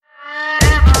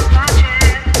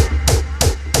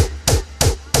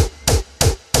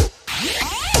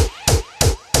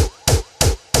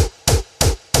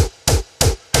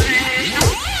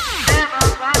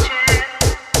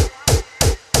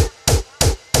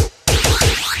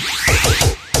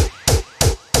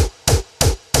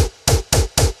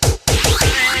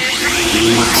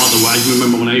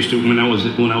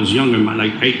when I was younger,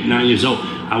 like 8, 9 years old,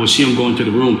 I would see him go into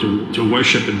the room to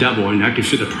worship the devil, and I could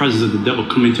feel the presence of the devil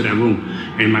come into that room.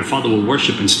 And my father would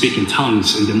worship and speak in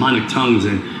tongues and demonic tongues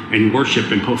and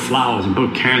worship and put flowers and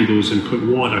put candles and put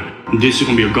water. And this is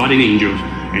going to be a guardian angel,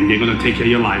 and they're going to take care of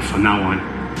your life from now on.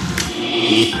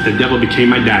 The devil became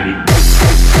my daddy.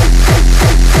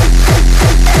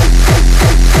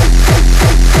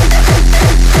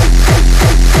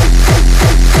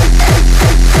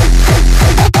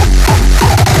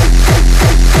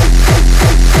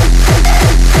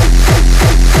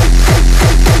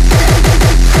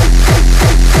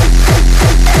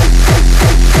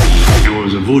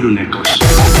 Voodoo necklace.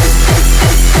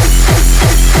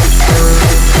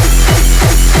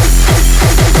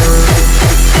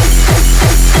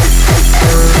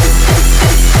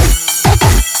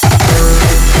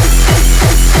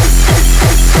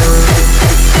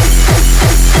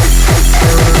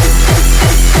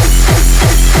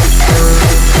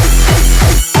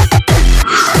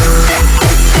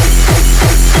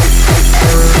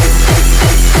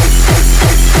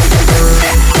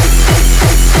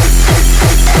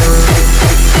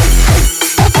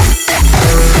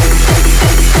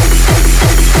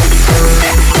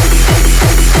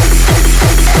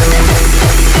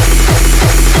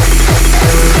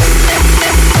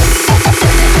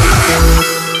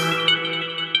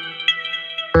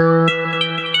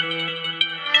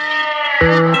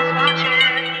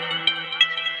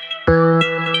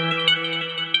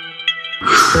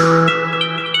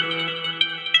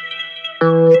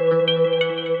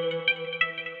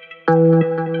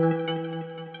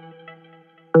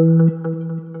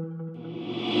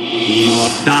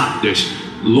 Doctors,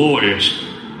 lawyers,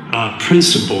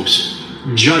 principals,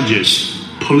 judges,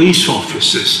 police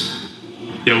officers,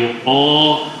 they were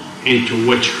all into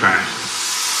witchcraft.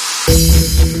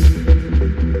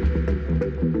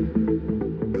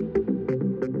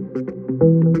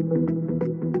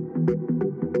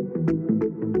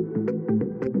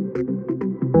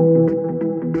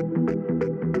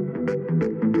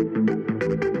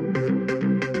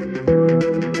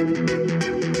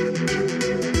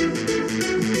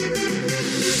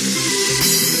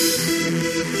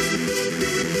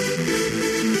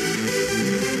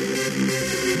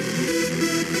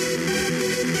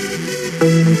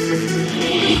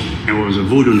 It was a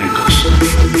voodoo necklace.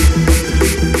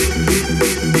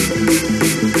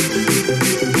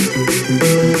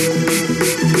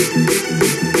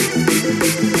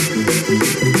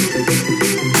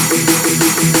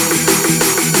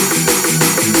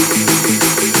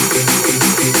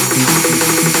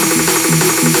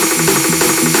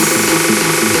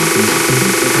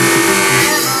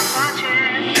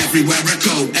 Everywhere I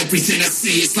go, everything I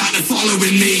see, it's like they're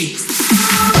following me.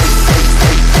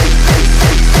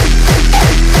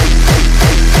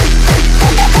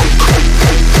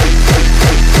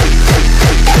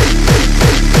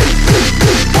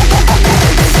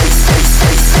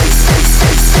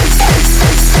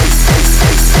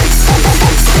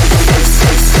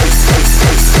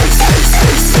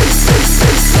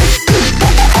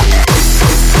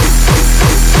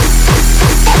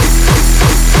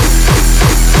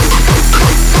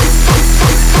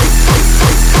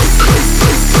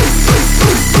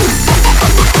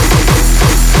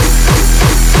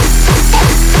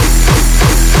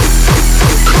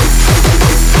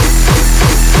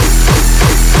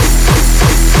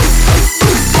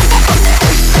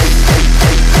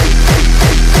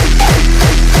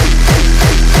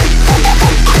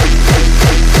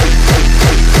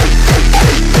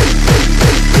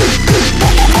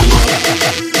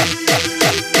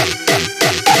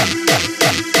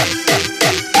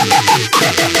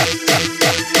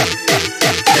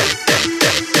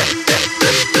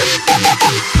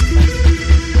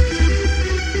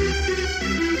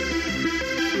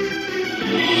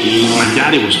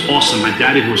 My daddy was awesome. My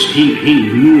daddy was, he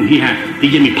knew, he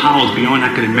gave me powers beyond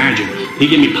I could imagine. He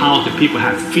gave me powers that people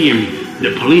had fear me.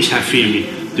 The police had fear me.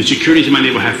 The securities in my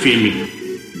neighborhood had fear me.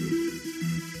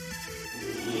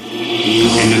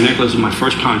 And the necklace was my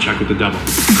first contract with the devil.